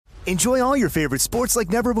Enjoy all your favorite sports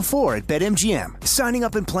like never before at BetMGM. Signing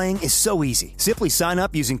up and playing is so easy. Simply sign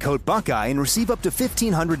up using code Buckeye and receive up to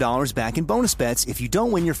 $1,500 back in bonus bets if you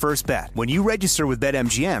don't win your first bet. When you register with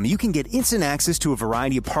BetMGM, you can get instant access to a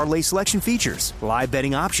variety of parlay selection features, live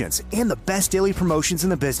betting options, and the best daily promotions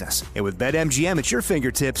in the business. And with BetMGM at your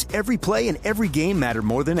fingertips, every play and every game matter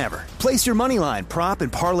more than ever. Place your moneyline, prop,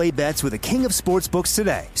 and parlay bets with the king of sportsbooks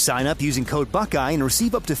today. Sign up using code Buckeye and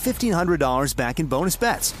receive up to $1,500 back in bonus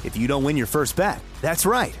bets if you don't win your first bet. That's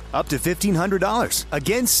right, up to $1,500.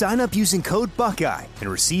 Again, sign up using code Buckeye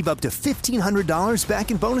and receive up to $1,500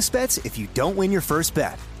 back in bonus bets if you don't win your first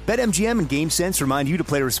bet. BetMGM and GameSense remind you to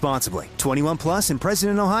play responsibly. 21 plus and present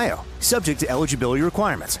in Ohio. Subject to eligibility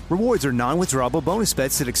requirements. Rewards are non-withdrawable bonus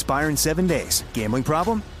bets that expire in 7 days. Gambling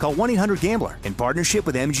problem? Call 1-800-GAMBLER in partnership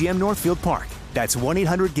with MGM Northfield Park. That's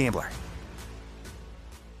 1-800-GAMBLER.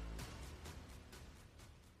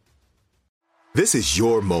 This is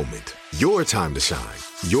your moment, your time to shine,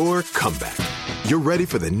 your comeback. You're ready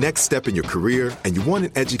for the next step in your career, and you want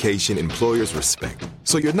an education employers respect.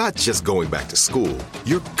 So you're not just going back to school,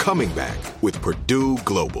 you're coming back with Purdue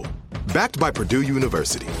Global. Backed by Purdue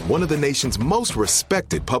University, one of the nation's most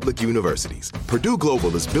respected public universities, Purdue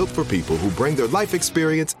Global is built for people who bring their life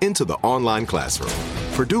experience into the online classroom.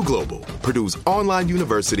 Purdue Global, Purdue's online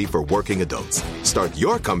university for working adults. Start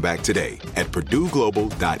your comeback today at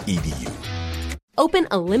purdueglobal.edu. Open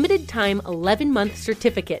a limited-time 11-month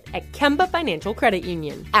certificate at Kemba Financial Credit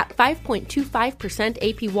Union. At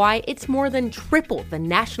 5.25% APY, it's more than triple the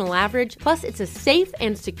national average, plus it's a safe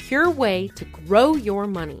and secure way to grow your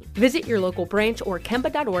money. Visit your local branch or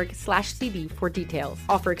kemba.org/cb for details.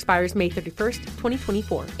 Offer expires May 31st,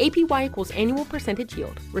 2024. APY equals annual percentage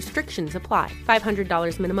yield. Restrictions apply.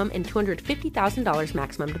 $500 minimum and $250,000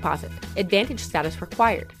 maximum deposit. Advantage status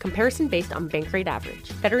required. Comparison based on bank rate average.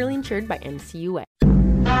 Federally insured by NCUA.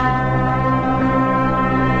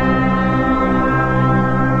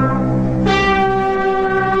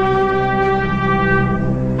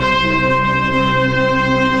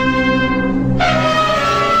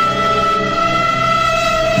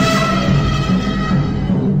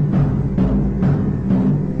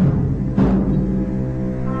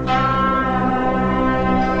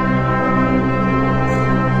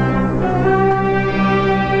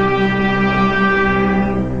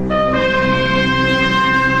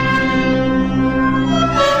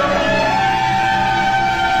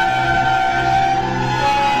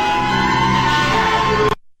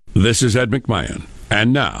 This is Ed McMahon.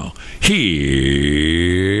 And now, here's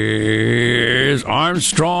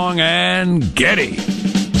Armstrong and Getty.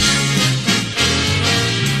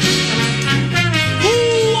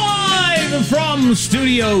 Live from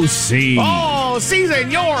Studio C. Oh, si,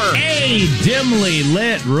 senor. A dimly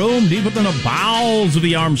lit room deep within the bowels of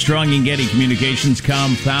the Armstrong and Getty Communications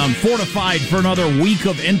compound, fortified for another week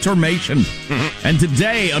of intermission. And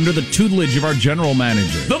today, under the tutelage of our general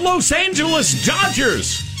manager, The Los Angeles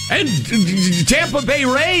Dodgers and Tampa Bay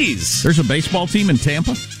Rays. There's a baseball team in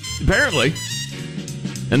Tampa? Apparently.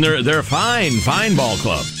 And they're a fine ball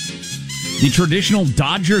club. The traditional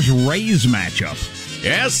Dodgers-Rays matchup.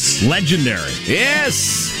 Yes. Legendary.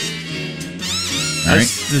 Yes. All I right.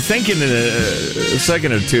 was thinking a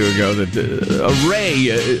second or two ago that a Ray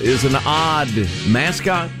is an odd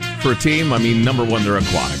mascot for a team. I mean, number one, they're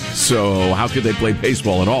aquatic. So how could they play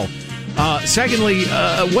baseball at all? Secondly,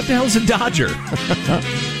 what the hell is a Dodger?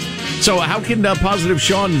 So how can Positive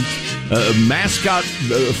Sean mascot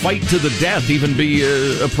fight to the death even be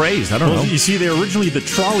appraised? I don't know. You see, they were originally the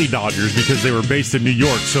Trolley Dodgers because they were based in New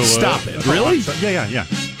York. So Stop it. Really? Yeah.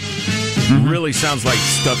 Really sounds like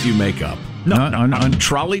stuff you make up. No.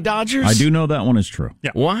 Trolley Dodgers? I do know that one is true. Yeah.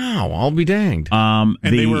 Wow, I'll be danged. And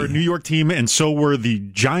they were a New York team, and so were the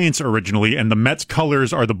Giants originally, and the Mets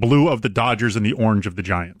colors are the blue of the Dodgers and the orange of the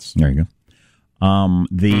Giants. There you go.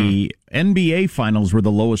 The NBA finals were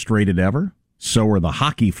the lowest rated ever. So were the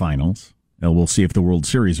hockey finals. We'll see if the World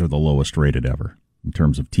Series are the lowest rated ever in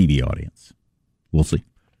terms of TV audience. We'll see.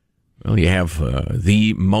 Well, you have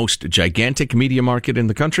the most gigantic media market in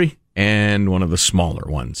the country and one of the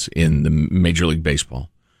smaller ones in the Major League Baseball.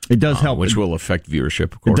 It does help. Which will affect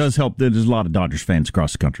viewership, of course. It does help. There's a lot of Dodgers fans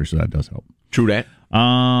across the country, so that does help. True that.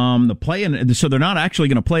 So they're not actually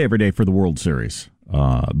going to play every day for the World Series.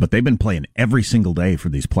 But they've been playing every single day for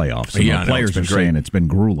these playoffs. And the players are saying it's been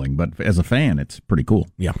grueling, but as a fan, it's pretty cool.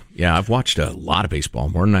 Yeah, I've watched a lot of baseball,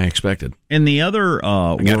 more than I expected. In the other,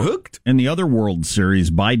 I got hooked. In the other World Series,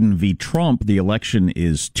 Biden v. Trump, the election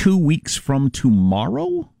is 2 weeks from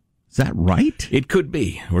tomorrow. Is that right? It could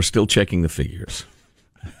be. We're still checking the figures.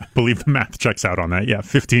 I believe the math checks out on that. Yeah,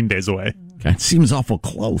 15 days away. Okay. It seems awful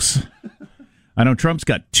close. I know Trump's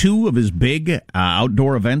got 2 of his big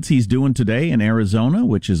outdoor events he's doing today in Arizona,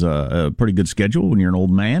 which is a pretty good schedule when you're an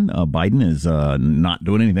old man. Biden is not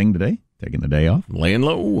doing anything today, taking the day off. Laying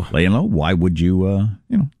low. Why would you,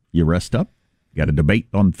 you rest up? You got a debate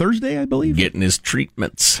on Thursday, I believe. Getting his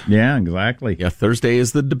treatments. Yeah, exactly. Yeah, Thursday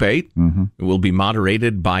is the debate. Mm-hmm. It will be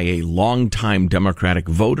moderated by a longtime Democratic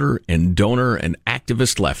voter and donor and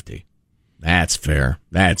activist lefty. That's fair.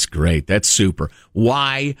 That's great. That's super.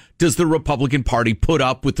 Why does the Republican Party put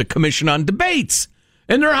up with the Commission on Debates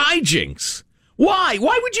and their hijinks? Why?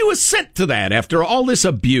 Why would you assent to that after all this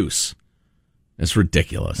abuse? It's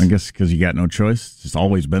ridiculous. I guess because you got no choice. It's just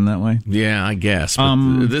always been that way. Yeah, I guess.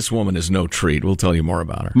 But this woman is no treat. We'll tell you more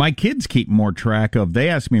about her. My kids keep more track of. They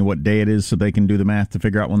ask me what day it is so they can do the math to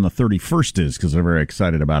figure out when the 31st is because they're very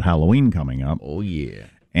excited about Halloween coming up. Oh, yeah.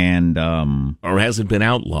 And or has it been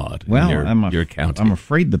outlawed? Well, in your county? I'm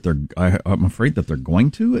afraid that they're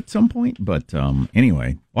going to at some point. But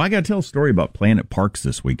anyway, I got to tell a story about Planet Parks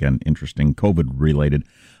this weekend. Interesting, COVID related.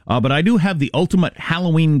 But I do have the ultimate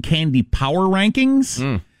Halloween candy power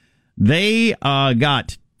rankings. They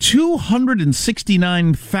got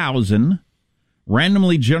 269,000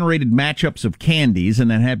 randomly generated matchups of candies, and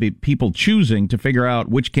then have people choosing to figure out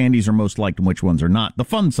which candies are most liked and which ones are not. The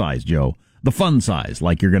fun size, Joe. The fun size,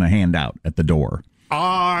 like you're going to hand out at the door.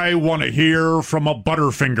 I want to hear from a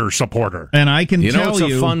Butterfinger supporter. And I can tell you...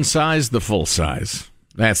 it's a fun size, the full size.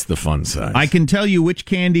 That's the fun size. I can tell you which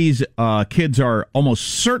candies kids are almost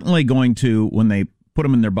certainly going to, when they put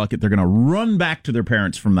them in their bucket, they're going to run back to their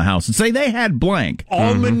parents from the house and say they had blank.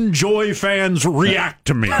 Almond Joy fans, react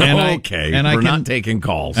to me. We're not taking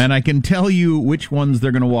calls. And I can tell you which ones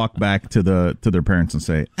they're going to walk back to their parents and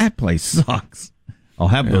say, that place sucks. I'll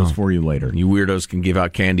have those for you later. You weirdos can give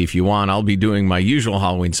out candy if you want. I'll be doing my usual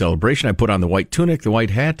Halloween celebration. I put on the white tunic, the white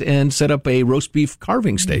hat, and set up a roast beef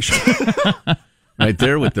carving station. Right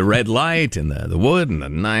there with the red light and the wood and the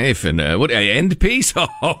knife and what end piece.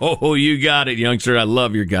 Oh, you got it, youngster. I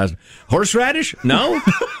love your guys. Horseradish? No?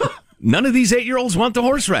 None of these 8-year-olds want the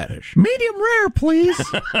horseradish. Medium rare, please.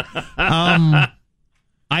 I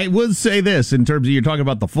would say this in terms of you're talking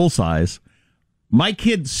about the full size. My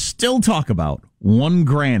kids still talk about one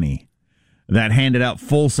granny that handed out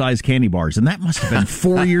full-size candy bars, and that must have been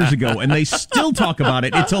 4 years ago, and they still talk about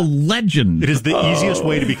it. It's a legend. It is the easiest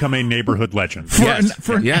way to become a neighborhood legend. For an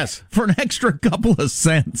extra couple of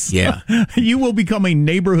cents. Yeah. You will become a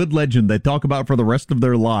neighborhood legend they talk about for the rest of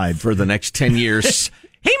their lives. For the next 10 years.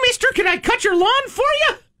 Hey, mister, can I cut your lawn for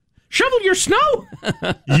you? Shovel your snow?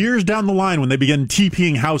 Years down the line, when they begin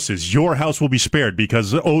TPing houses, your house will be spared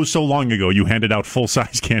because, so long ago, you handed out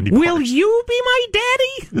full-size candy bars. Will you be my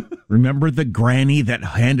daddy? Remember the granny that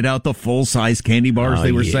handed out the full-size candy bars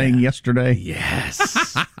they were saying yesterday?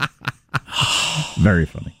 Yes. Very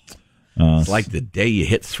funny. It's like the day you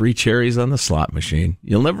hit 3 cherries on the slot machine.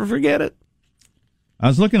 You'll never forget it. I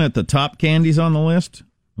was looking at the top candies on the list.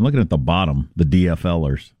 I'm looking at the bottom, the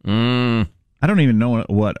DFLers. I don't even know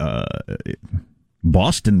what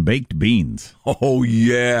Boston baked beans. Oh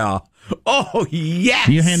yeah. Oh yes.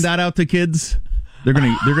 You hand that out to kids, they're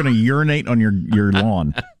gonna urinate on your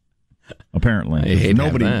lawn. Apparently,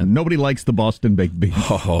 nobody likes the Boston baked beans.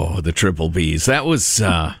 Oh, the triple B's. That was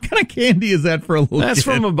what kind of candy is that for a little That's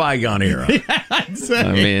kid? from a bygone era. Yeah, I'd say.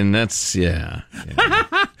 I mean, that's yeah.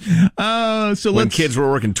 So when kids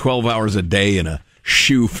were working 12 hours a day in a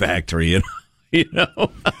shoe factory, you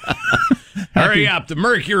know. Hurry up, the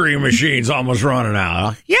mercury machine's almost running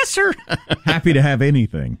out. Yes, sir. Happy to have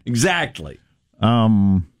anything. Exactly.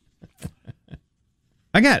 I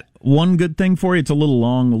got one good thing for you. It's a little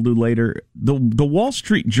long. We'll do later. The Wall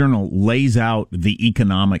Street Journal lays out the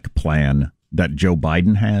economic plan that Joe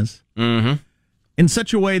Biden has in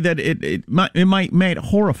such a way that it might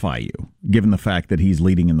horrify you, given the fact that he's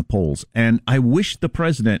leading in the polls. And I wish the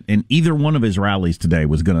president in either one of his rallies today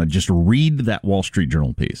was going to just read that Wall Street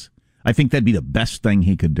Journal piece. I think that'd be the best thing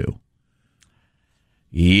he could do.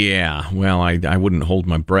 Yeah, well, I wouldn't hold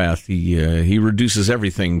my breath. He reduces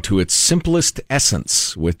everything to its simplest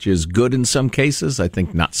essence, which is good in some cases. I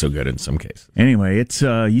think not so good in some cases. Anyway, it's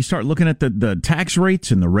you start looking at the tax rates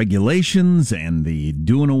and the regulations and the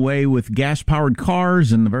doing away with gas-powered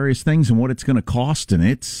cars and the various things and what it's going to cost, and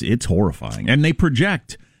it's horrifying. And they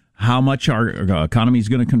project how much our economy is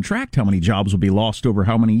going to contract, how many jobs will be lost over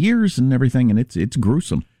how many years and everything, and it's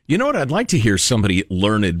gruesome. You know what I'd like to hear somebody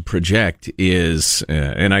learned project is,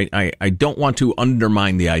 and I don't want to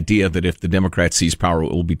undermine the idea that if the Democrat seize power,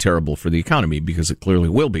 it will be terrible for the economy, because it clearly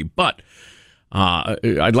will be. But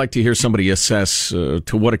I'd like to hear somebody assess to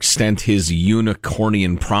what extent his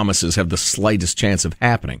unicornian promises have the slightest chance of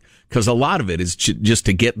happening. because a lot of it is just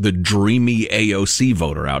to get the dreamy AOC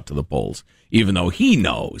voter out to the polls, even though he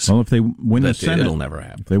knows. Well, if they win the Senate, it'll never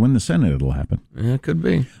happen. If they win the Senate, it'll happen. Yeah, it could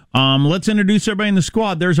be. Let's introduce everybody in the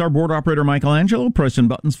squad. There's our board operator, Michelangelo, pressing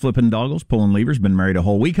buttons, flipping doggles, pulling levers. Been married a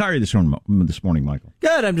whole week. How are you this morning, Michael?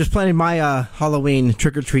 Good. I'm just planning my Halloween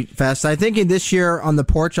trick-or-treat fest. I'm thinking this year on the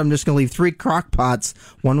porch, I'm just going to leave 3 crock pots,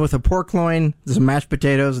 one with a pork loin, some mashed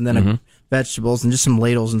potatoes, and then vegetables, and just some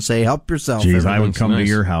ladles, and say, help yourself. Jeez, I would come to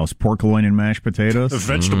your house. Pork loin and mashed potatoes? The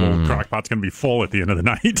vegetable crock pot's going to be full at the end of the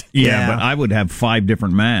night. Yeah, but I would have 5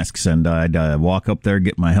 different masks, and I'd walk up there,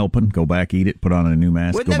 get my helping, go back, eat it, put on a new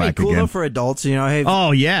mask, Wouldn't go that back be cool, again. though, for adults? You know, hey,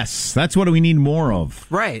 oh, yes. That's what we need more of.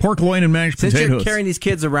 Right. Pork loin and mashed since potatoes. you're carrying these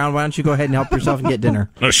kids around, why don't you go ahead and help yourself and get dinner?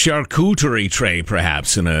 A charcuterie tray,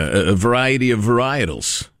 perhaps, and a variety of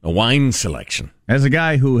varietals. A wine selection. As a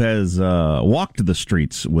guy who has walked the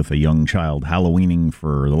streets with a young child Halloweening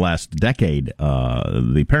for the last decade,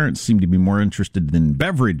 the parents seem to be more interested in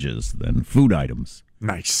beverages than food items.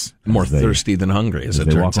 Nice. More thirsty than hungry, as it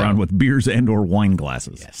they turns walk around out. with beers and or wine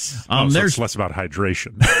glasses. Yes. So there's it's less about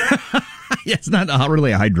hydration. Yeah, it's not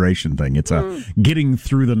really a hydration thing. It's a getting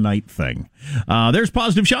through the night thing. There's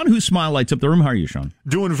Positive Sean, whose smile lights up the room. How are you, Sean?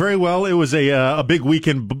 Doing very well. It was a big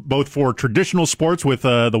weekend both for traditional sports with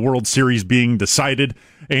the World Series being decided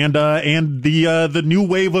and the new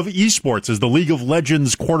wave of esports as the League of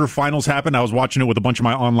Legends quarterfinals happened. I was watching it with a bunch of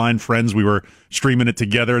my online friends. We were streaming it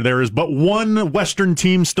together. There is but one Western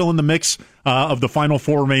team still in the mix of the final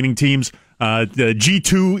 4 remaining teams. The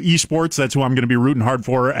G2 Esports, that's who I'm going to be rooting hard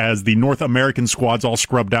for as the North American squad's all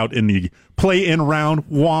scrubbed out in the play-in round.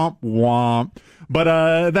 Womp, womp.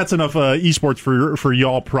 But that's enough esports for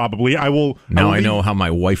y'all, probably. I know how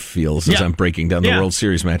my wife feels as I'm breaking down the World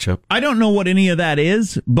Series matchup. I don't know what any of that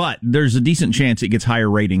is, but there's a decent chance it gets higher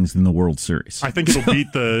ratings than the World Series. I think it'll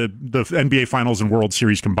beat the NBA Finals and World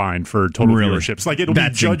Series combined for total viewerships. Like, it'll be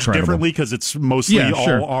judged differently because it's mostly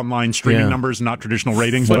all online streaming numbers, not traditional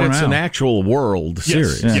ratings. But it's an actual World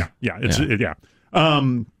Series. Yeah.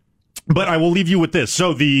 But I will leave you with this.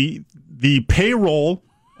 So the payroll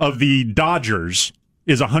of the Dodgers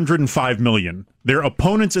is $105 million. Their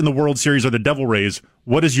opponents in the World Series are the Devil Rays.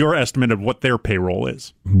 What is your estimate of what their payroll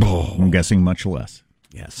is? I'm guessing much less.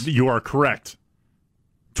 Yes. You are correct.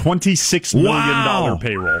 $26 million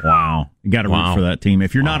payroll. Wow. You got to root for that team.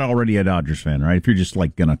 If you're not already a Dodgers fan, right? If you're just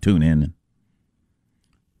like going to tune in. If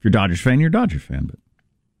you're a Dodgers fan, you're a Dodgers fan. But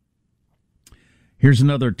here's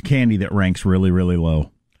another candy that ranks really, really low.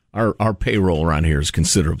 Our payroll around here is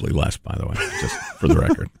considerably less, by the way, just for the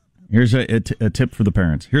record. Here's a tip for the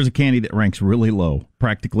parents. Here's a candy that ranks really low,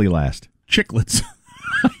 practically last. Chiclets.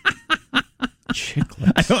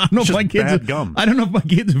 Chiclets. I don't know if my kids bad gum. I don't know if my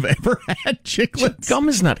kids have ever had chiclets. Gum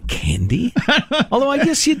is not candy. Although I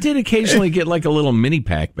guess you did occasionally get like a little mini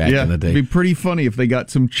pack back in the day. It'd be pretty funny if they got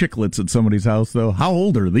some chiclets at somebody's house, though. How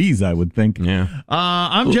old are these, I would think? Yeah.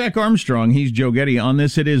 I'm Jack Armstrong. He's Joe Getty. On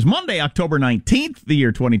this, it is Monday, October 19th, the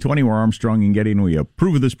year 2020. We're Armstrong and Getty, and we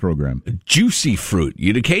approve of this program. Juicy fruit.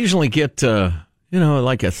 You'd occasionally get,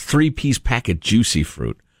 like a 3-piece pack of juicy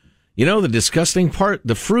fruit. You know, the disgusting part,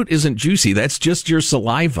 the fruit isn't juicy. That's just your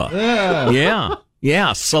saliva.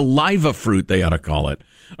 Yeah, saliva fruit, they ought to call it.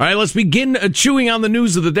 All right, let's begin chewing on the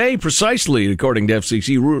news of the day, precisely according to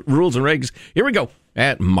FCC rules and regs. Here we go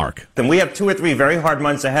at Mark. Then we have 2 or 3 very hard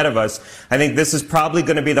months ahead of us. I think this is probably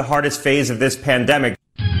going to be the hardest phase of this pandemic.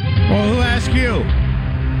 Well, who asked you?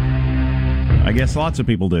 I guess lots of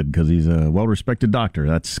people did, because he's a well-respected doctor.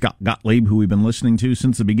 That's Scott Gottlieb, who we've been listening to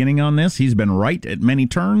since the beginning on this. He's been right at many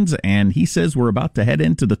turns, and he says we're about to head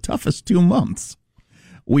into the toughest 2 months.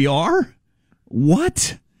 We are?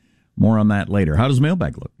 What? More on that later. How does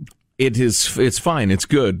mailbag look? It's fine. It's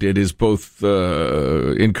good. It is both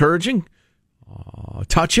encouraging,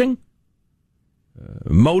 touching,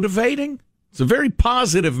 motivating. It's a very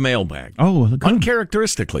positive mailbag. Oh, good.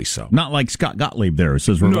 Uncharacteristically so. Not like Scott Gottlieb there, who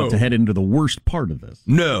says we're about to head into the worst part of this.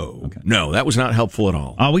 No, that was not helpful at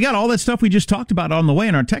all. We got all that stuff we just talked about on the way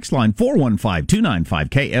in our text line,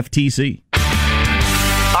 415-295-KFTC.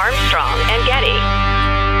 Armstrong and Getty.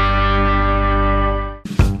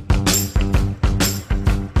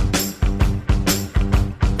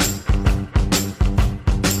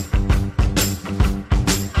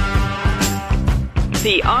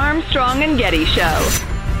 The Armstrong and Getty Show.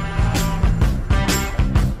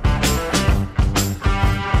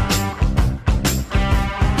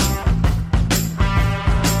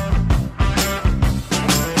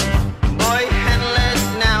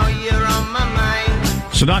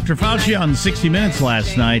 So Dr. Fauci on 60 Minutes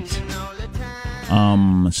last night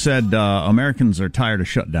said Americans are tired of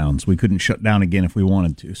shutdowns. We couldn't shut down again if we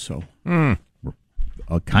wanted to. So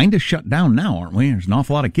kind of shut down now, aren't we? There's an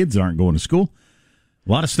awful lot of kids that aren't going to school.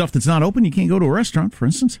 A lot of stuff that's not open. You can't go to a restaurant, for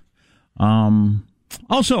instance.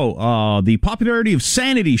 Also, the popularity of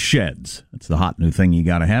sanity sheds. That's the hot new thing you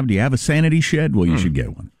got to have. Do you have a sanity shed? Well, you should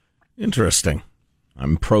get one. Interesting.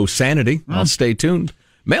 I'm pro-sanity. I'll stay tuned.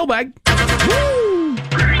 Mailbag. Woo!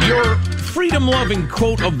 Your freedom-loving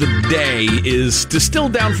quote of the day is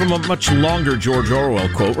distilled down from a much longer George Orwell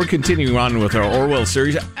quote. We're continuing on with our Orwell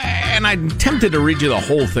series, and I'm tempted to read you the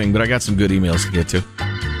whole thing, but I got some good emails to get to.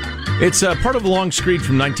 It's part of a long screed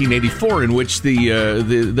from 1984 in which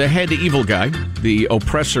the head evil guy, the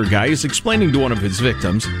oppressor guy, is explaining to one of his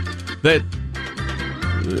victims that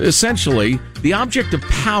essentially the object of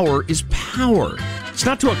power is power. It's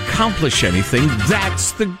not to accomplish anything.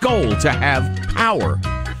 That's the goal, to have power.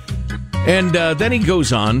 And then he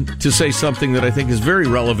goes on to say something that I think is very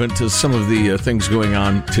relevant to some of the things going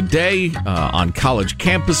on today on college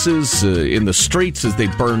campuses, in the streets as they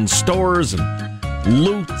burn stores and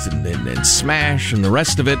loot and smash and the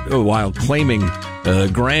rest of it, while claiming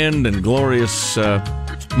grand and glorious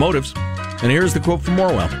motives. And here's the quote from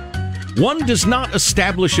Orwell. One does not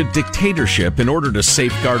establish a dictatorship in order to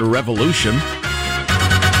safeguard a revolution.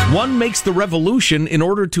 One makes the revolution in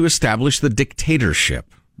order to establish the dictatorship.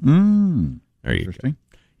 There you go.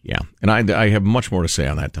 Yeah, and I have much more to say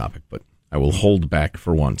on that topic, but I will hold back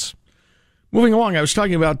for once. Moving along, I was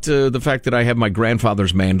talking about the fact that I have my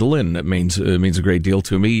grandfather's mandolin. That means a great deal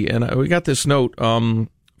to me. And we got this note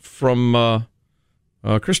from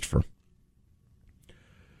Christopher.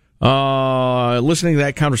 Listening to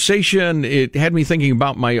that conversation, it had me thinking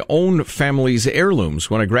about my own family's heirlooms.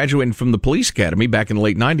 When I graduated from the police academy back in the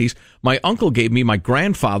late 90s, my uncle gave me my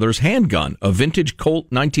grandfather's handgun, a vintage Colt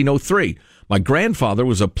 1903. My grandfather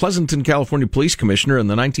was a Pleasanton, California police commissioner in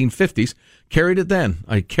the 1950s. Carried it then.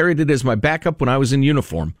 I carried it as my backup when I was in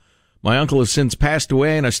uniform. My uncle has since passed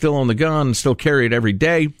away, and I still own the gun and still carry it every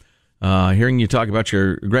day. Hearing you talk about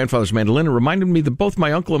your grandfather's mandolin reminded me that both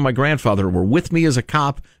my uncle and my grandfather were with me as a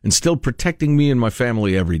cop and still protecting me and my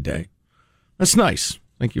family every day. That's nice.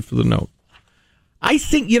 Thank you for the note. I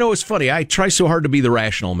think, it's funny. I try so hard to be the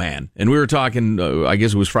rational man. And we were talking, I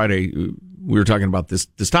guess it was Friday, we were talking about this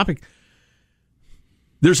topic.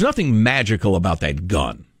 There's nothing magical about that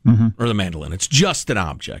gun or the mandolin. It's just an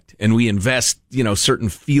object. And we invest, certain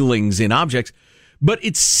feelings in objects. But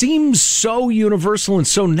it seems so universal and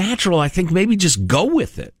so natural, I think maybe just go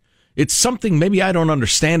with it. It's something maybe I don't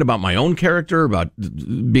understand about my own character, about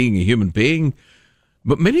being a human being.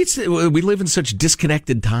 But maybe we live in such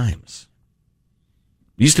disconnected times.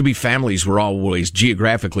 It used to be families were always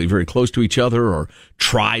geographically very close to each other, or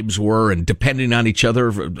tribes were, and depending on each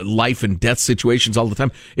other, life and death situations all the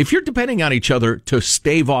time. If you're depending on each other to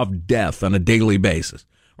stave off death on a daily basis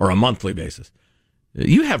or a monthly basis,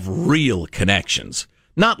 you have real connections.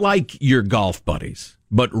 Not like your golf buddies,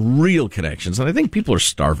 but real connections. And I think people are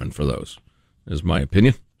starving for those, is my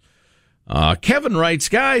opinion. Kevin writes,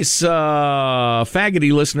 guys,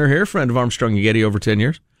 faggoty listener here, friend of Armstrong and Getty over 10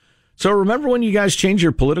 years. So remember when you guys changed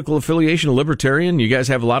your political affiliation to libertarian? You guys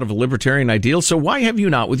have a lot of libertarian ideals. So why have you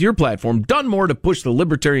not, with your platform, done more to push the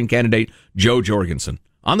libertarian candidate, Joe Jorgensen,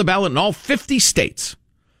 on the ballot in all 50 states?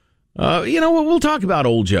 We'll talk about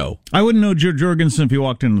old Joe. I wouldn't know Joe Jorgensen if he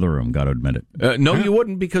walked into the room, got to admit it. No, you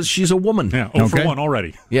wouldn't, because she's a woman. Yeah, for one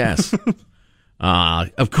already. Yes.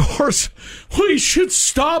 Of course, we should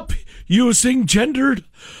stop using gendered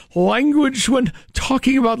language when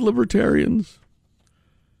talking about libertarians.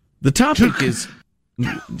 The topic is...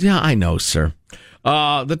 Yeah, I know, sir.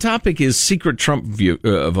 The topic is secret Trump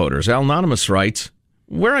voters. Al Anonymous writes,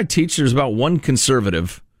 where I teach, there's about one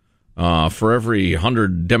conservative for every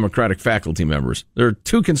 100 Democratic faculty members. There are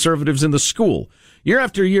 2 conservatives in the school. Year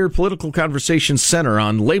after year, political conversations center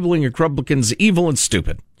on labeling Republicans evil and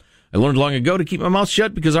stupid. I learned long ago to keep my mouth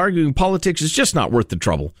shut because arguing politics is just not worth the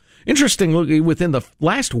trouble. Interestingly, within the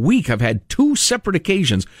last week, I've had 2 separate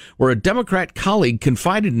occasions where a Democrat colleague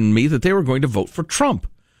confided in me that they were going to vote for Trump.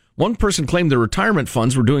 One person claimed their retirement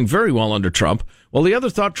funds were doing very well under Trump, while the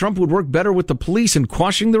other thought Trump would work better with the police in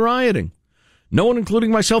quashing the rioting. No one,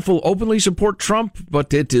 including myself, will openly support Trump,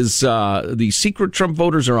 but it is the secret Trump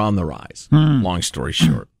voters are on the rise. Long story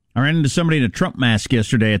short. I ran into somebody in a Trump mask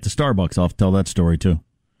yesterday at the Starbucks. I'll have to tell that story, too.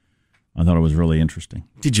 I thought it was really interesting.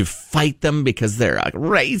 Did you fight them because they're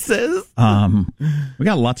racist? We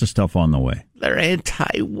got lots of stuff on the way. They're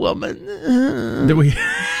anti-woman.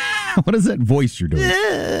 What is that voice you're doing?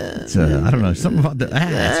 It's, I don't know, something about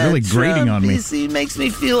that. It's really grating on me. He makes me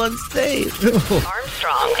feel unsafe.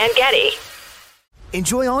 Armstrong and Getty.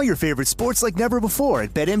 Enjoy all your favorite sports like never before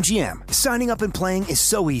at BetMGM. Signing up and playing is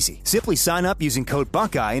so easy. Simply sign up using code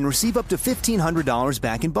Buckeye and receive up to $1,500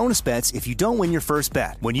 back in bonus bets if you don't win your first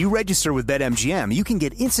bet. When you register with BetMGM, you can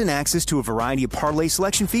get instant access to a variety of parlay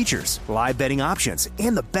selection features, live betting options,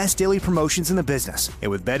 and the best daily promotions in the business.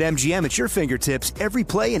 And with BetMGM at your fingertips, every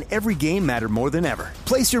play and every game matter more than ever.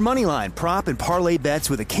 Place your moneyline, prop, and parlay bets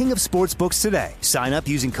with the king of sportsbooks today. Sign up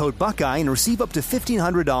using code Buckeye and receive up to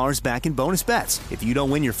 $1,500 back in bonus bets if you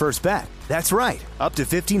don't win your first bet. That's right, up to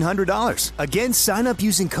 $1,500. Again, sign up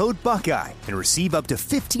using code Buckeye and receive up to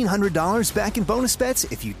 $1,500 back in bonus bets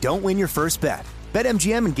if you don't win your first bet.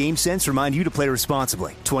 BetMGM and GameSense remind you to play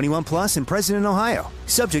responsibly. 21 plus and present in Ohio.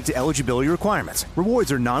 Subject to eligibility requirements.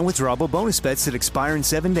 Rewards are non-withdrawable bonus bets that expire in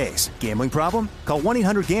 7 days. Gambling problem? Call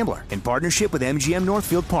 1-800-GAMBLER in partnership with MGM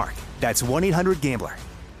Northfield Park. That's 1-800-GAMBLER.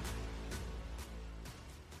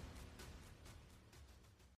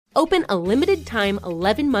 Open a limited-time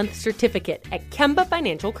 11-month certificate at Kemba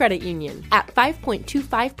Financial Credit Union. At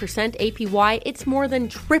 5.25% APY, it's more than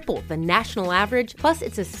triple the national average, plus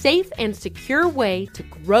it's a safe and secure way to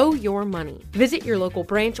grow your money. Visit your local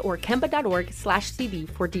branch or kemba.org/CD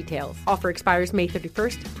for details. Offer expires May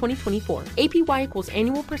 31st, 2024. APY equals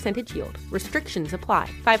annual percentage yield. Restrictions apply.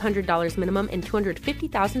 $500 minimum and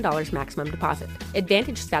 $250,000 maximum deposit.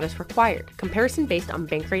 Advantage status required. Comparison based on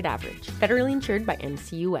bank rate average. Federally insured by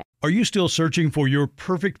NCUA. Are you still searching for your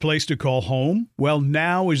perfect place to call home? Well,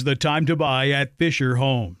 now is the time to buy at Fisher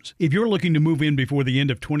Homes. If you're looking to move in before the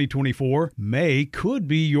end of 2024, May could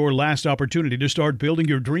be your last opportunity to start building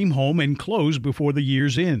your dream home and close before the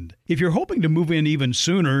year's end. If you're hoping to move in even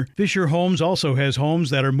sooner, Fisher Homes also has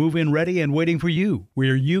homes that are move-in ready and waiting for you,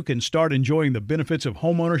 where you can start enjoying the benefits of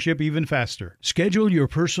homeownership even faster. Schedule your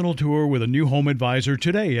personal tour with a new home advisor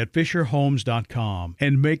today at FisherHomes.com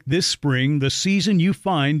and make this spring the season you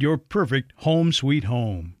find your perfect home sweet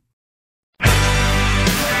home. The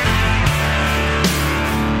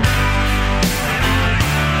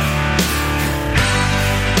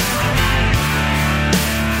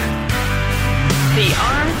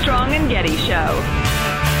Armstrong and Getty Show.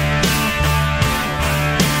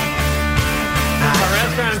 A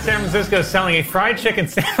restaurant in San Francisco is selling a fried chicken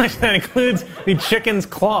sandwich that includes the chicken's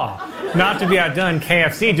claw. Not to be outdone,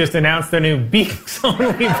 KFC just announced their new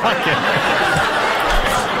beaks-only bucket.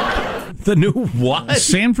 The new what? A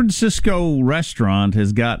San Francisco restaurant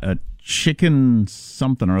has got a chicken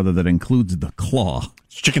something or other that includes the claw.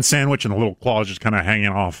 It's a chicken sandwich and the little claw is just kind of hanging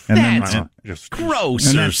off. And that's just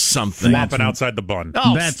gross or something. Flopping outside the bun.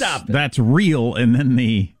 Oh, stop it. That's real. And then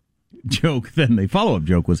the follow-up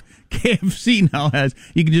joke was KFC now has,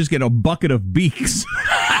 you can just get a bucket of beaks.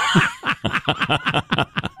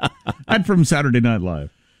 That's from Saturday Night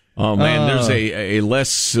Live. Oh, man, there's a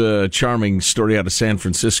less charming story out of San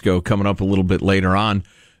Francisco coming up a little bit later on.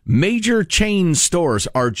 Major chain stores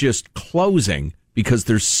are just closing because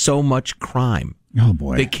there's so much crime. Oh,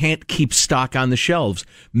 boy. They can't keep stock on the shelves.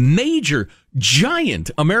 Major,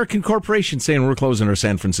 giant American corporations saying we're closing our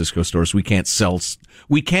San Francisco stores. We can't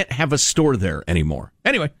have a store there anymore.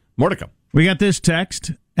 Anyway, more to come. We got this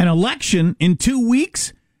text. An election in 2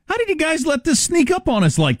 weeks? How did you guys let this sneak up on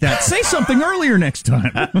us like that? Say something earlier next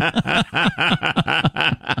time.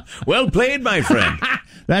 Well played, my friend.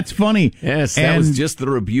 That's funny. Yes, that was just the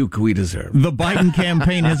rebuke we deserve. The Biden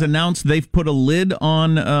campaign has announced they've put a lid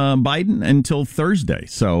on Biden until Thursday.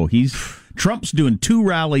 So Trump's doing 2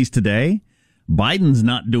 rallies today. Biden's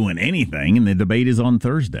not doing anything, and the debate is on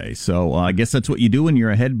Thursday. So I guess that's what you do when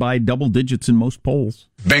you're ahead by double digits in most polls.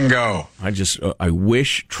 Bingo. I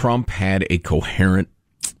wish Trump had a coherent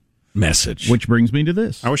message. Which brings me to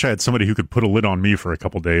this. I wish I had somebody who could put a lid on me for a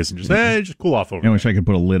couple days and just cool off over. I wish I could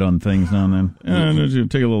put a lid on things now and then.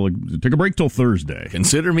 Take a break till Thursday.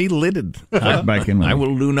 Consider me lidded. Back in. I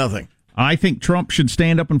will do nothing. I think Trump should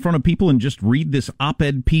stand up in front of people and just read this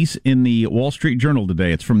op-ed piece in the Wall Street Journal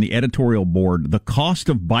today. It's from the editorial board. The Cost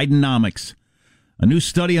of Bidenomics. A new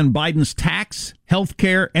study on Biden's tax, health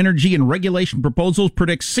care, energy, and regulation proposals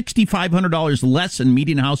predicts $6,500 less in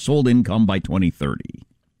median household income by 2030.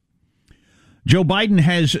 Joe Biden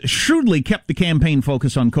has shrewdly kept the campaign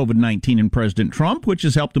focus on COVID-19 and President Trump, which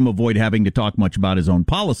has helped him avoid having to talk much about his own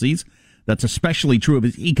policies. That's especially true of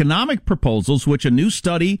his economic proposals, which a new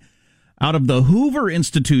study out of the Hoover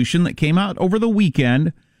Institution that came out over the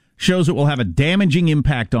weekend shows it will have a damaging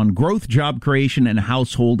impact on growth, job creation, and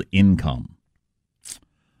household income.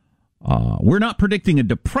 We're not predicting a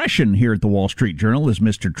depression here at the Wall Street Journal, as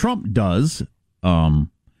Mr. Trump does,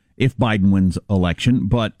 if Biden wins election,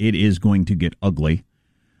 but it is going to get ugly.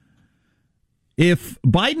 If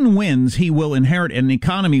Biden wins, he will inherit an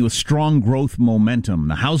economy with strong growth momentum.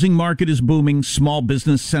 The housing market is booming, small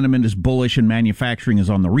business sentiment is bullish, and manufacturing is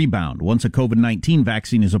on the rebound. Once a COVID-19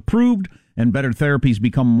 vaccine is approved and better therapies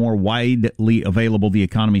become more widely available, the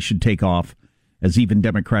economy should take off as even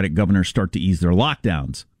Democratic governors start to ease their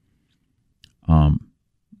lockdowns.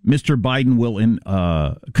 Mr.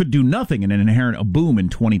 Biden could do nothing and inherit a boom in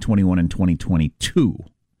 2021 and 2022.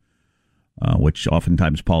 Which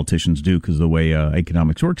oftentimes politicians do because of the way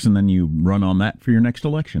economics works, and then you run on that for your next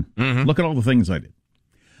election. Mm-hmm. Look at all the things I did.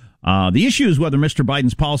 The issue is whether Mr.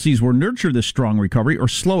 Biden's policies will nurture this strong recovery or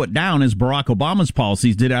slow it down as Barack Obama's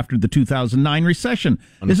policies did after the 2009 recession.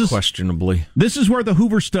 Unquestionably. This is where the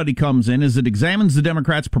Hoover study comes in, as it examines the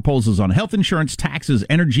Democrats' proposals on health insurance, taxes,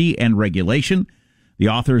 energy, and regulation. The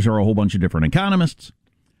authors are a whole bunch of different economists.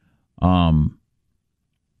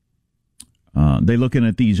 They're looking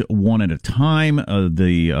at these one at a time.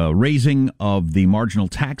 The raising of the marginal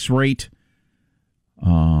tax rate.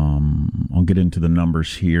 I'll get into the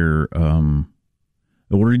numbers here. It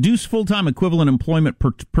will reduce full-time equivalent employment per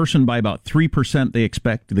person by about 3%, they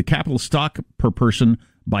expect. The capital stock per person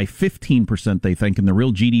by 15%, they think. And the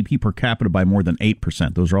real GDP per capita by more than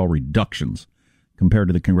 8%. Those are all reductions compared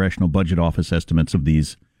to the Congressional Budget Office estimates of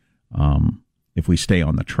these if we stay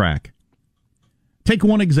on the track. Take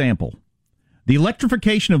one example. The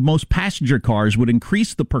electrification of most passenger cars would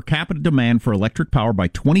increase the per capita demand for electric power by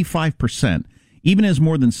 25%, even as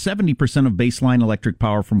more than 70% of baseline electric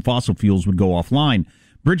power from fossil fuels would go offline.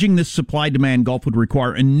 Bridging this supply-demand gulf would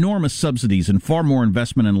require enormous subsidies and far more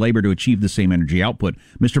investment in labor to achieve the same energy output.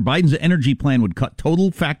 Mr. Biden's energy plan would cut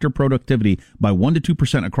total factor productivity by 1% to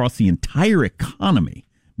 2% across the entire economy,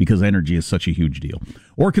 because energy is such a huge deal.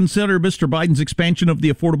 Or consider Mr. Biden's expansion of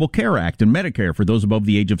the Affordable Care Act and Medicare for those above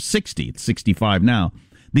the age of 60. It's 65 now.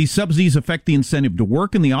 These subsidies affect the incentive to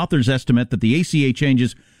work, and the authors estimate that the ACA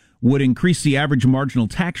changes would increase the average marginal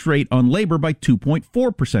tax rate on labor by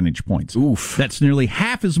 2.4 percentage points. Oof. That's nearly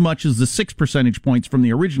half as much as the 6 percentage points from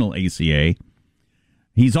the original ACA.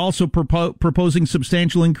 He's also proposing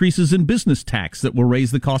substantial increases in business tax that will raise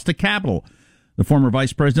the cost of capital. The former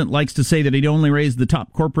vice president likes to say that he'd only raised the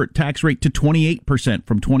top corporate tax rate to 28%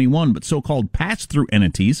 from 21%, but so-called pass-through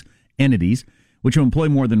entities, which employ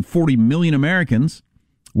more than 40 million Americans,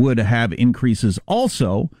 would have increases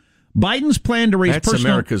also. Biden's plan to raise That's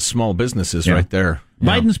America's small businesses right there. Yeah.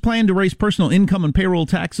 Biden's plan to raise personal income and payroll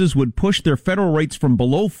taxes would push their federal rates from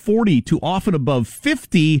below 40 to often above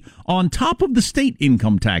 50 on top of the state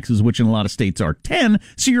income taxes, which in a lot of states are 10.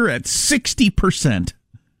 So you're at 60%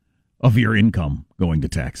 of your income going to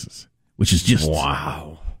taxes, which is just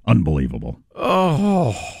unbelievable.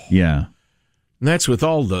 Oh. Yeah. And that's with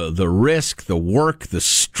all the risk, the work, the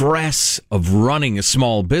stress of running a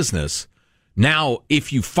small business. Now,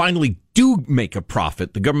 if you finally do make a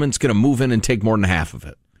profit, the government's going to move in and take more than half of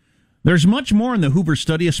it. There's much more in the Hoover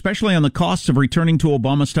study, especially on the costs of returning to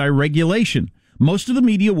Obama-style regulation. Most of the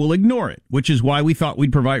media will ignore it, which is why we thought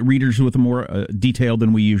we'd provide readers with more detail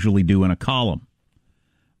than we usually do in a column.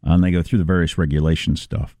 And they go through the various regulation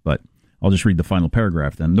stuff. But I'll just read the final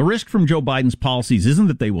paragraph then. The risk from Joe Biden's policies isn't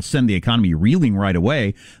that they will send the economy reeling right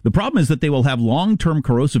away. The problem is that they will have long-term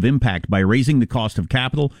corrosive impact by raising the cost of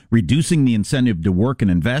capital, reducing the incentive to work and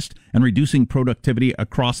invest, and reducing productivity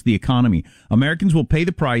across the economy. Americans will pay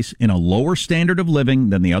the price in a lower standard of living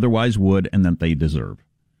than they otherwise would and that they deserve.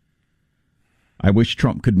 I wish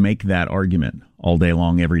Trump could make that argument all day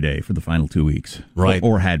long, every day for the final 2 weeks. Right.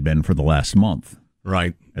 Or had been for the last month.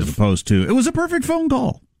 Right. As opposed to, it was a perfect phone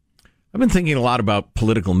call. I've been thinking a lot about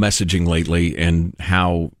political messaging lately and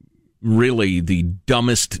how really the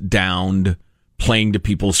dumbest downed, playing to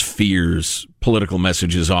people's fears political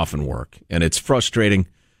messages often work. And it's frustrating.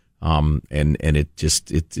 And it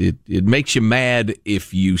just it makes you mad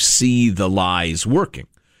if you see the lies working.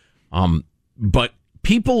 But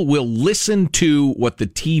people will listen to what the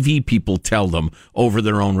TV people tell them over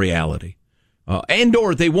their own reality. And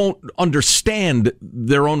or they won't understand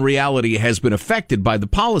their own reality has been affected by the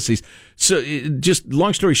policies. So just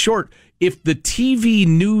long story short, if the TV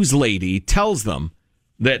news lady tells them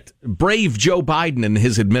that brave Joe Biden and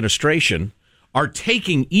his administration are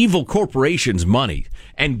taking evil corporations' money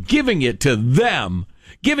and giving it to them,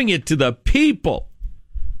 giving it to the people,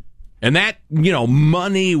 and that,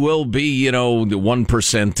 money will be, the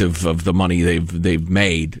 1% of the money they've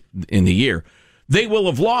made in the year, they will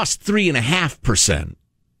have lost 3.5%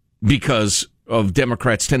 because of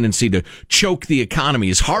Democrats' tendency to choke the economy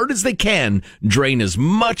as hard as they can, drain as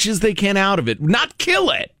much as they can out of it, not kill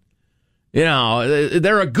it.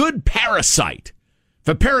 They're a good parasite. If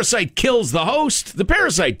a parasite kills the host, the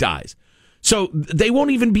parasite dies. So they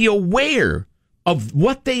won't even be aware of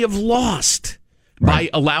what they have lost by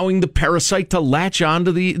allowing the parasite to latch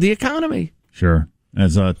onto the economy. Sure.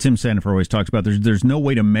 As Tim Sandifer always talks about, there's no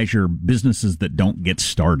way to measure businesses that don't get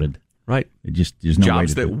started. Right. There's no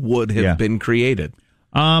jobs way to that would have been created.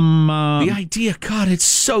 The idea, God, it's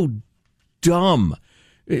so dumb.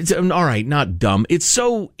 It's all right, not dumb. It's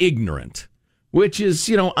so ignorant, which is,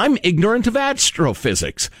 I'm ignorant of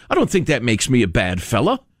astrophysics. I don't think that makes me a bad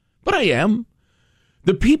fella, but I am.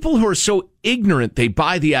 The people who are so ignorant, they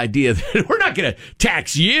buy the idea that we're not going to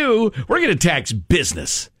tax you, we're going to tax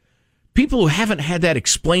business. People who haven't had that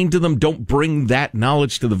explained to them don't bring that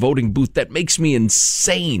knowledge to the voting booth. That makes me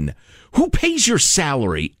insane. Who pays your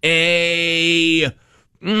salary?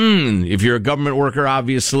 If you're a government worker,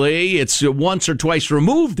 obviously, it's once or twice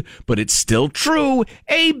removed, but it's still true.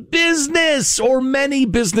 A business or many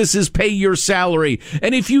businesses pay your salary.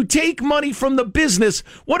 And if you take money from the business,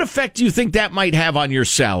 what effect do you think that might have on your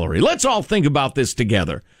salary? Let's all think about this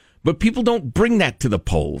together. But people don't bring that to the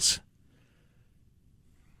polls.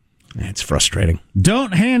 It's frustrating.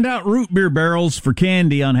 Don't hand out root beer barrels for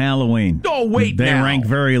candy on Halloween. Oh, wait, They now. rank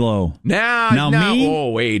very low. Now, me?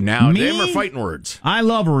 Oh, wait, now. Me? Them are fighting words. I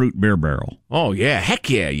love a root beer barrel. Oh, yeah. Heck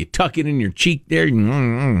yeah. You tuck it in your cheek there.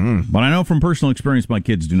 But I know from personal experience my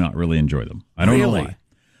kids do not really enjoy them. I don't know why.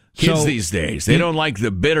 Kids these days, they don't like the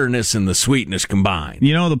bitterness and the sweetness combined.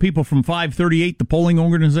 The people from 538, the polling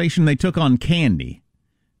organization, they took on candy.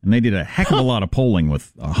 And they did a heck of a lot of polling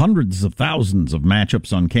with hundreds of thousands of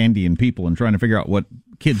matchups on candy and people and trying to figure out what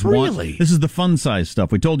kids want. This is the fun size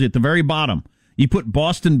stuff. We told you at the very bottom. You put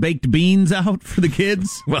Boston baked beans out for the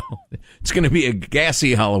kids. Well, it's going to be a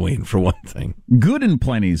gassy Halloween for one thing. Good and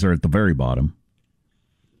Plenties are at the very bottom.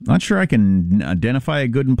 Not sure I can identify a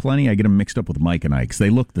Good and Plenty. I get them mixed up with Mike and Ike's. They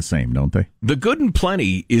look the same, don't they? The Good and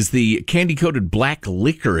Plenty is the candy-coated black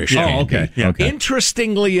licorice candy. Oh, okay. Yeah, okay.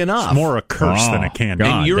 Interestingly enough, It's more a curse than a candy.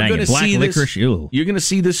 And you're going to see this. Licorice, ew. You're going to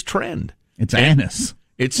see this trend. It's anise.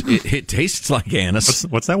 It tastes like anise.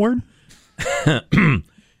 What's that word?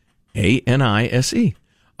 ANISE.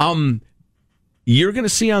 You're going to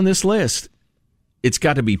see on this list. It's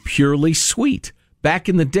got to be purely sweet. Back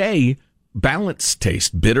in the day, balanced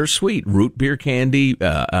taste, bittersweet, root beer candy,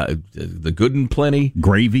 the Good and Plenty.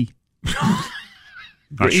 Gravy.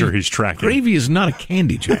 Not sure he's tracking. Gravy is not a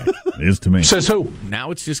candy, Jack. It is to me. Says who?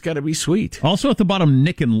 Now it's just got to be sweet. Also at the bottom,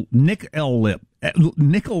 Nickel Nip.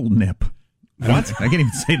 What? I can't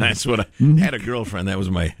even say that. That's what I had a girlfriend. That was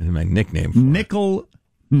my nickname for Nickel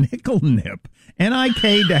Nip.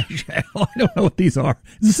 NIK-L. I don't know what these are.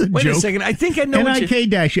 Is this a Wait joke? a second. I think I know what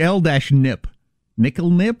NIK-L-Nip. Nickel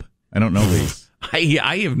Nip? I don't know these.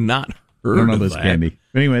 I have not heard I don't know of this that. candy.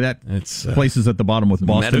 Anyway, It's places at the bottom with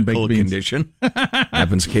Boston medical baked beans. condition.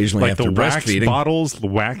 Happens occasionally Like after the wax breastfeeding. bottles, the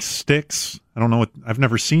wax sticks. I don't know what. I've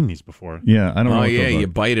never seen these before. Yeah, I don't know. Oh what yeah, those are. you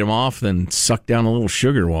bite them off, then suck down a little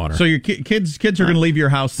sugar water. So your kids are going to leave your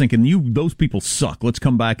house thinking those people suck. Let's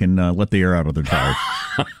come back and let the air out of their tires.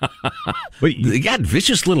 But you got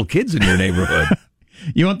vicious little kids in your neighborhood.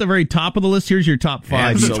 You want the very top of the list? Here's your top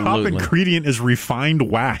 5. The top ingredient is refined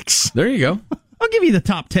wax. There you go. I'll give you the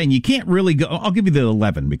top 10. You can't really go. I'll give you the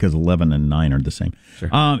 11 because 11 and 9 are the same. Sure.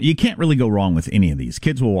 You can't really go wrong with any of these.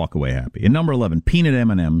 Kids will walk away happy. And number 11, peanut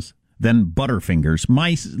M&Ms, then Butterfingers.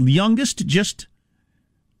 My youngest just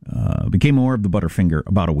became aware of the Butterfinger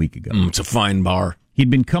about a week ago. It's a fine bar. He'd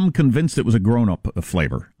become convinced it was a grown-up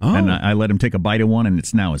flavor. Oh. And I let him take a bite of one, and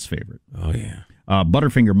it's now his favorite. Oh, yeah.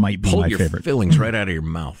 Butterfinger might be Pull my your favorite. fillings right out of your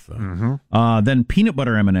mouth. Though. Then peanut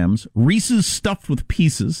butter M&Ms, Reese's stuffed with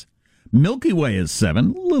pieces. Milky Way is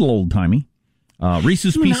 7, a little old-timey.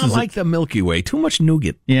 Reese's Pieces. Not like the Milky Way. Too much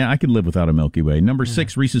nougat. Yeah, I could live without a Milky Way. Number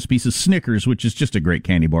 6, Reese's Pieces. Snickers, which is just a great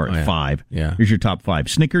candy bar at 5. Yeah. Here's your top 5.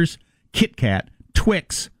 Snickers, Kit Kat,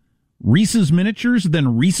 Twix, Reese's Miniatures,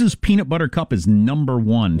 then Reese's Peanut Butter Cup is number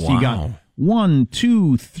 1. So you got 1,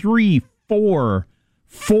 2, 3, 4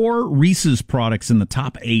 Reese's products in the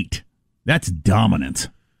top 8. That's dominant.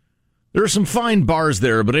 There are some fine bars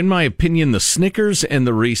there, but in my opinion, the Snickers and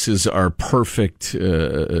the Reese's are perfect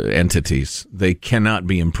entities. They cannot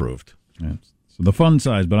be improved. Yeah. So the fun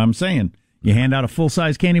size, but I'm saying, you hand out a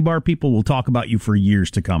full-size candy bar, people will talk about you for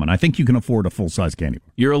years to come, and I think you can afford a full-size candy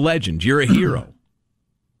bar. You're a legend. You're a hero.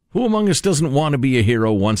 Who among us doesn't want to be a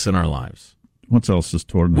hero once in our lives? What's else is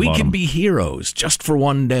toward the We bottom? can be heroes just for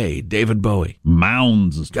one day. David Bowie.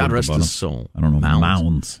 Mounds is toward God rest the bottom. his soul. I don't know.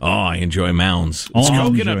 Mounds. Oh, I enjoy Mounds. It's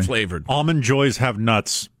Almond coconut Joy. flavored. Almond Joys have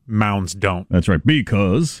nuts. Mounds don't. That's right.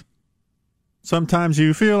 Because sometimes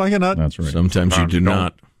you feel like a nut. That's right. Sometimes you do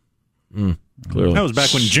not. Clearly. That was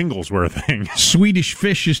back when jingles were a thing. Swedish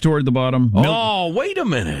Fish is toward the bottom. Oh, wait a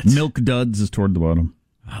minute. Milk Duds is toward the bottom.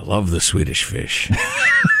 I love the Swedish fish.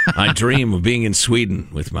 I dream of being in Sweden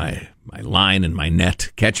with my line and my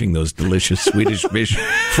net, catching those delicious Swedish fish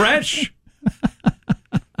fresh.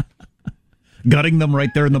 Gutting them right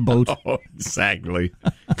there in the boat. Oh, exactly.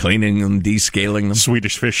 Cleaning them, descaling them.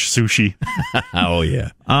 Swedish fish sushi. Oh,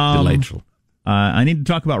 yeah. Delightful. I need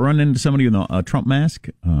to talk about running into somebody in a Trump mask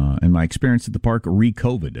and my experience at the park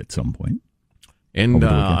re-COVID at some point. And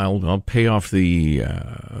I'll pay off the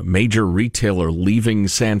major retailer leaving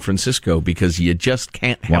San Francisco because you just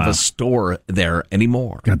can't have a store there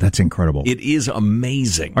anymore. God, that's incredible. It is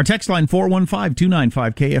amazing. Our text line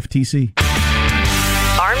 415-295-KFTC.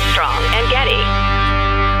 Armstrong and Getty.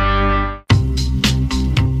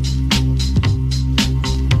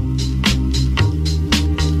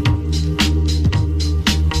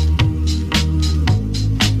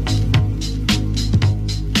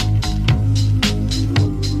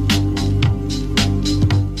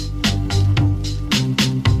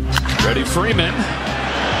 Freeman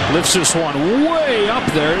lifts this one way up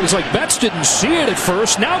there. It's like Betts didn't see it at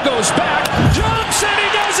first. Now goes back, jumps, and he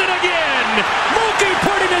does it again. Mookie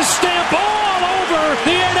putting his stamp all over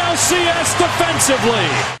the NLCS defensively.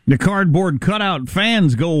 The cardboard cutout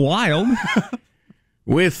fans go wild.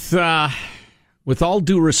 With all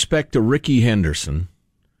due respect to Ricky Henderson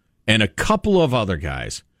and a couple of other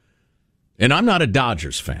guys, and I'm not a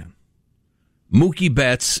Dodgers fan, Mookie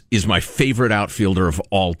Betts is my favorite outfielder of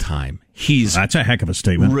all time. That's a heck of a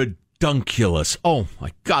statement. Redunculous. Oh,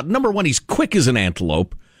 my God. Number one, he's quick as an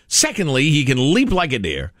antelope. Secondly, he can leap like a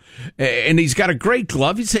deer. And he's got a great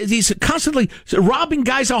glove. He's constantly robbing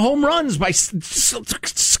guys of home runs by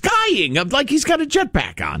skying like he's got a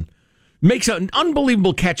jetpack on. Makes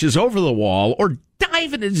unbelievable catches over the wall or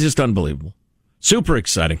diving. It's just unbelievable. Super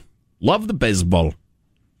exciting. Love the baseball.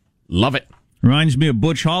 Love it. Reminds me of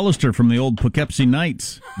Butch Hollister from the old Poughkeepsie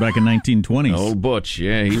Knights back in 1920s. Old Butch,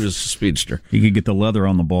 yeah, he was a speedster. He could get the leather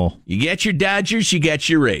on the ball. You get your Dodgers, you get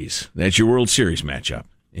your Rays. That's your World Series matchup.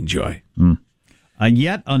 Enjoy.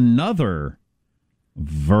 Yet another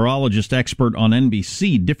virologist expert on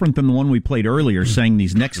NBC, different than the one we played earlier, saying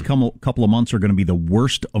these next couple of months are going to be the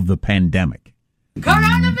worst of the pandemic.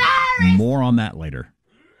 Coronavirus! More on that later.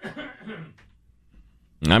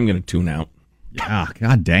 I'm going to tune out. Yeah,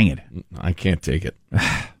 God dang it. I can't take it.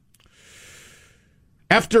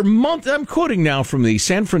 After months, I'm quoting now from the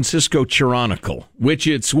San Francisco Chronicle, which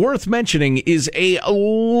it's worth mentioning is a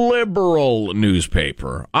liberal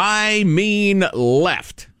newspaper. I mean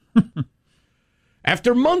left.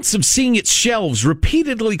 After months of seeing its shelves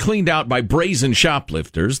repeatedly cleaned out by brazen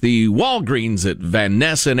shoplifters, the Walgreens at Van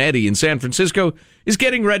Ness and Eddy in San Francisco is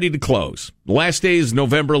getting ready to close. The last day is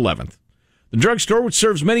November 11th. The drugstore, which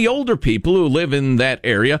serves many older people who live in that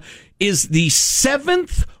area, is the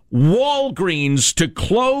 7th Walgreens to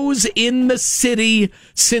close in the city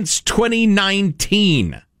since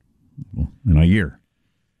 2019. In a year.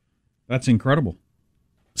 That's incredible.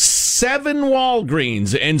 7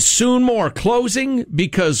 Walgreens and soon more closing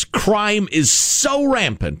because crime is so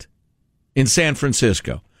rampant in San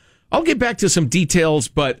Francisco. I'll get back to some details,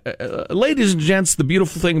 but ladies and gents, the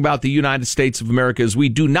beautiful thing about the United States of America is we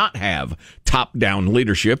do not have top-down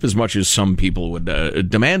leadership as much as some people would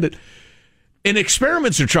demand it. And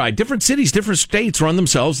experiments are tried. Different cities, different states run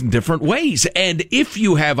themselves in different ways. And if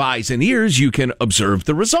you have eyes and ears, you can observe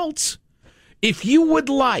the results. If you would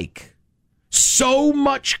like so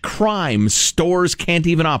much crime, stores can't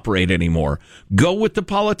even operate anymore, go with the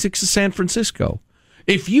politics of San Francisco.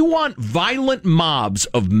 If you want violent mobs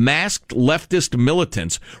of masked leftist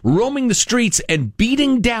militants roaming the streets and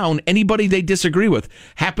beating down anybody they disagree with,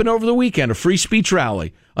 happened over the weekend, a free speech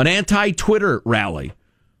rally, an anti-Twitter rally,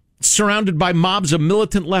 surrounded by mobs of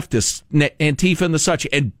militant leftists, Antifa and the such,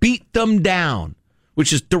 and beat them down,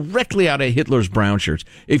 which is directly out of Hitler's brown shirts.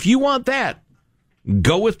 If you want that,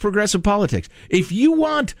 go with progressive politics. If you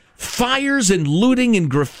want fires and looting and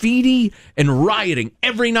graffiti and rioting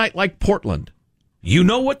every night like Portland, you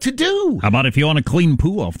know what to do. How about if you want to clean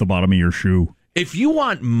poo off the bottom of your shoe? If you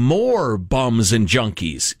want more bums and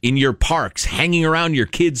junkies in your parks, hanging around your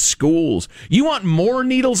kids' schools, you want more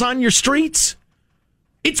needles on your streets,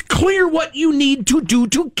 it's clear what you need to do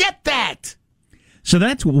to get that. So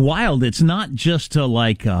that's wild. It's not just a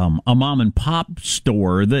mom and pop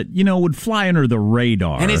store that, would fly under the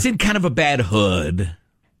radar. And it's in kind of a bad hood.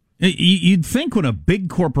 You'd think when a big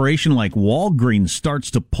corporation like Walgreens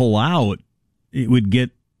starts to pull out, it would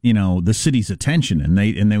get, the city's attention,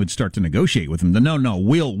 and they would start to negotiate with them. No,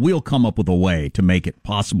 we'll come up with a way to make it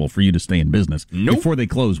possible for you to stay in business. Nope. Before they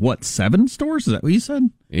close, 7 stores? Is that what you said?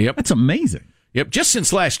 Yep. That's amazing. Yep, just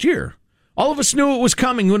since last year. All of us knew it was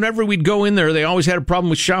coming. Whenever we'd go in there, they always had a problem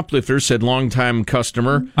with shoplifters, said longtime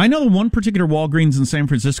customer. I know the one particular Walgreens in San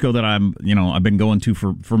Francisco that I've been going to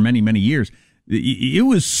for many, many years. It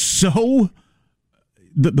was so...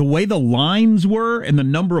 The way the lines were and the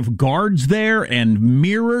number of guards there and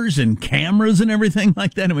mirrors and cameras and everything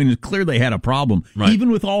like that. I mean, it's clear they had a problem. Right.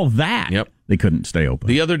 Even with all that, they couldn't stay open.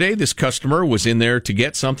 The other day, this customer was in there to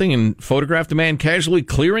get something and photographed a man casually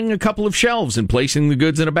clearing a couple of shelves and placing the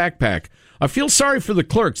goods in a backpack. I feel sorry for the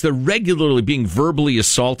clerks. They're regularly being verbally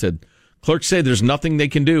assaulted. Clerks say there's nothing they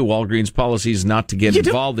can do. Walgreens' policy is not to get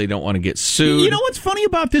involved. They don't want to get sued. You know what's funny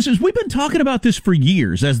about this is we've been talking about this for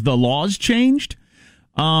years as the laws changed.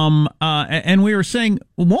 And we were saying,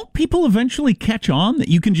 won't people eventually catch on that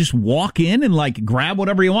you can just walk in and like grab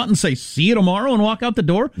whatever you want and say, see you tomorrow and walk out the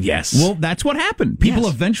door? Yes. Well, that's what happened. People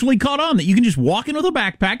eventually caught on that you can just walk in with a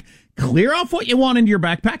backpack, clear off what you want into your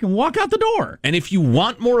backpack and walk out the door. And if you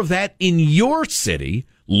want more of that in your city,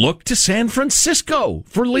 look to San Francisco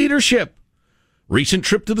for leadership. Recent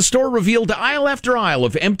trip to the store revealed aisle after aisle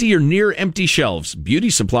of empty or near empty shelves. Beauty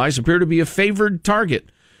supplies appear to be a favored target.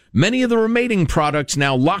 Many of the remaining products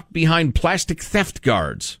now locked behind plastic theft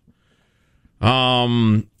guards. At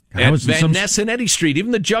Van Ness and Eddy Street,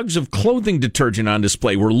 even the jugs of clothing detergent on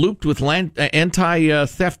display were looped with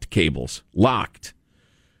anti-theft cables, locked.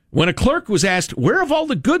 When a clerk was asked, where have all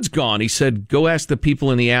the goods gone? He said, go ask the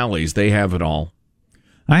people in the alleys. They have it all.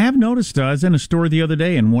 I have noticed, I was in a store the other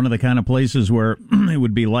day in one of the kind of places where it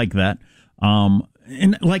would be like that.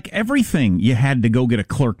 And like everything, you had to go get a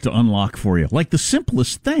clerk to unlock for you. Like the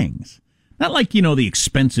simplest things. Not like, the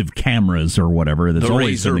expensive cameras or whatever. The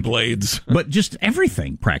razor blades. But just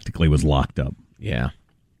everything practically was locked up. Yeah.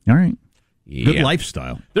 All right. Yeah. Good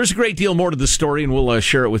lifestyle. There's a great deal more to the story, and we'll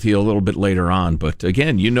share it with you a little bit later on. But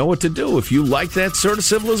again, you know what to do if you like that sort of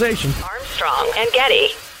civilization. Armstrong and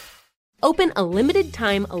Getty. Open a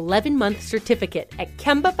limited-time 11-month certificate at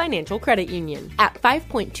Kemba Financial Credit Union. At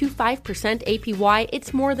 5.25% APY,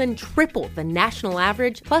 it's more than triple the national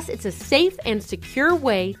average, plus it's a safe and secure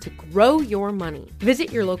way to grow your money.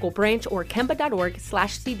 Visit your local branch or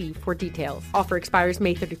kemba.org/cb for details. Offer expires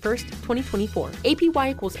May 31st, 2024.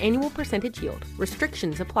 APY equals annual percentage yield.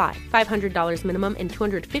 Restrictions apply. $500 minimum and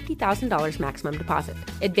 $250,000 maximum deposit.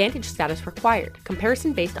 Advantage status required.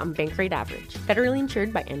 Comparison based on bank rate average. Federally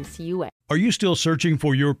insured by NCUA. Are you still searching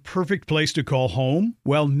for your perfect place to call home?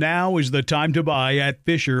 Well, now is the time to buy at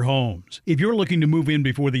Fisher Homes. If you're looking to move in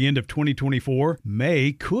before the end of 2024,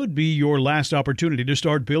 May could be your last opportunity to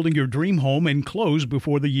start building your dream home and close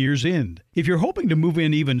before the year's end. If you're hoping to move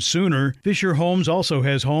in even sooner, Fisher Homes also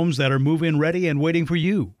has homes that are move-in ready and waiting for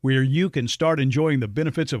you, where you can start enjoying the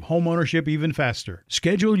benefits of homeownership even faster.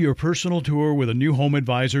 Schedule your personal tour with a new home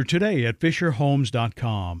advisor today at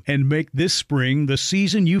FisherHomes.com and make this spring the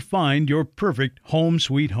season you find your perfect home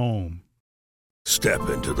sweet home. Step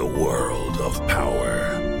into the world of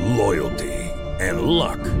power, loyalty, and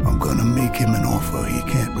luck. I'm gonna make him an offer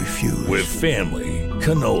he can't refuse. With family,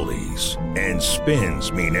 cannolis, and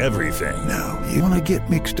spins mean everything. Now, you wanna get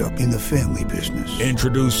mixed up in the family business.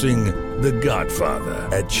 Introducing The Godfather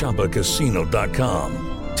at ChumbaCasino.com.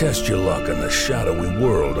 Test your luck in the shadowy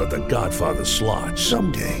world of The Godfather slot.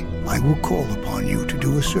 Someday, I will call upon you to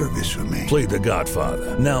do a service for me. Play The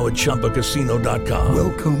Godfather, now at ChumbaCasino.com.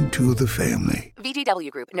 Welcome to the family. VGW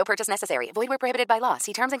Group. No purchase necessary. Void where prohibited by law.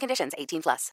 See terms and conditions. 18+.